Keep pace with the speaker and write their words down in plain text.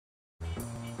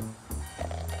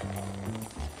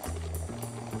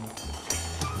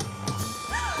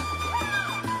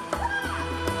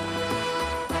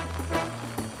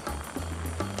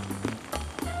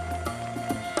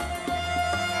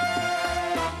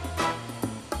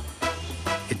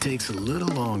takes a little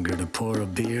longer to pour a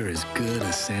beer as good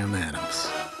as Sam Adams.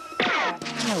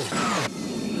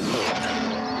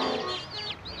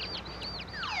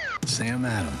 Sam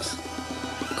Adams,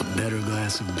 a better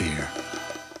glass of beer.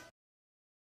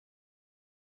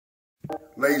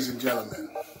 Ladies and gentlemen,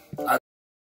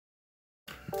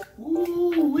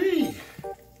 Woo-wee!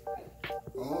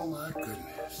 Oh my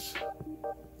goodness.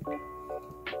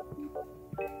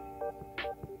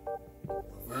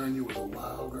 Laverne, you was a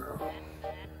wild girl.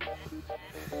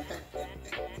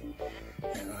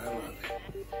 And I love it.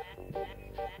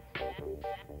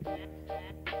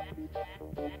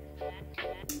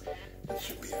 That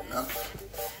should be enough.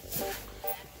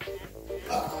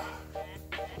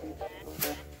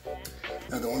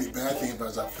 Now the only bad thing about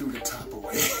it is I threw the top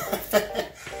away.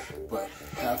 But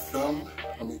half thumb,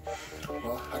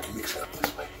 well, I can mix it up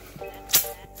this way.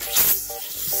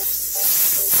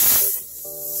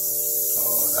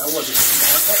 Oh, that wasn't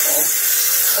smart. Uh-oh.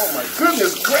 Oh my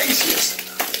goodness gracious.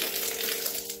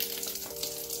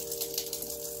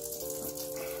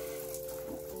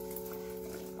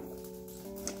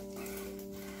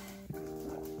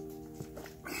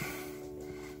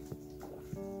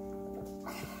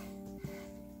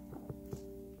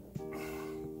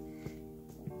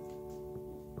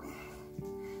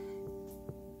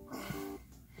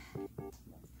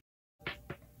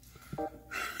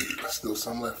 Still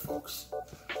some left, folks.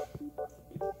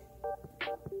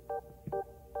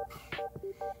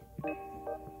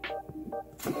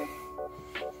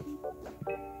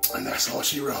 And that's all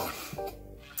she wrote.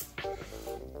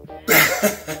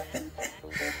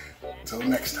 Till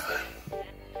next time.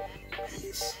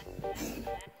 Peace.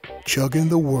 Chugging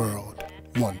the world,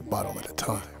 one bottle at a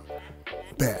time.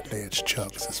 Bad Edge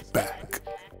Chugs is back.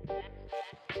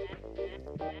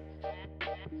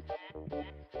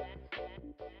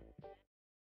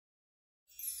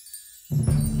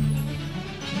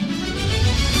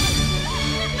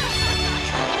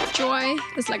 Joy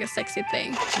is like a sexy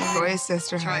thing. Joy is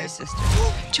sisterhood. Joy is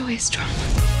sisterhood. Joy is strong.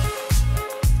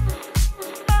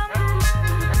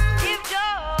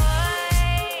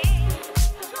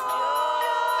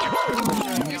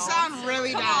 You sound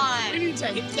really bad. What do you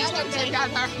take?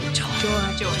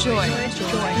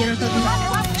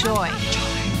 Joy.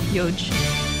 Yoj.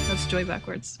 That's joy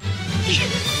backwards.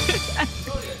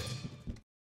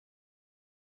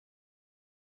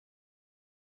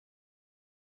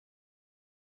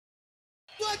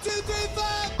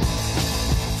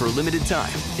 For a limited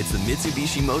time, it's the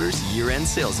Mitsubishi Motors year-end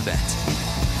sales event.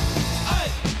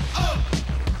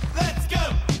 Let's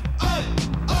go!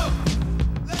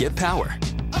 Get power,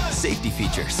 safety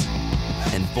features,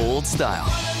 and bold style.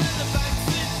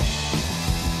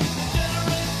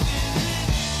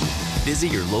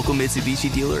 Visit your local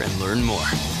Mitsubishi dealer and learn more.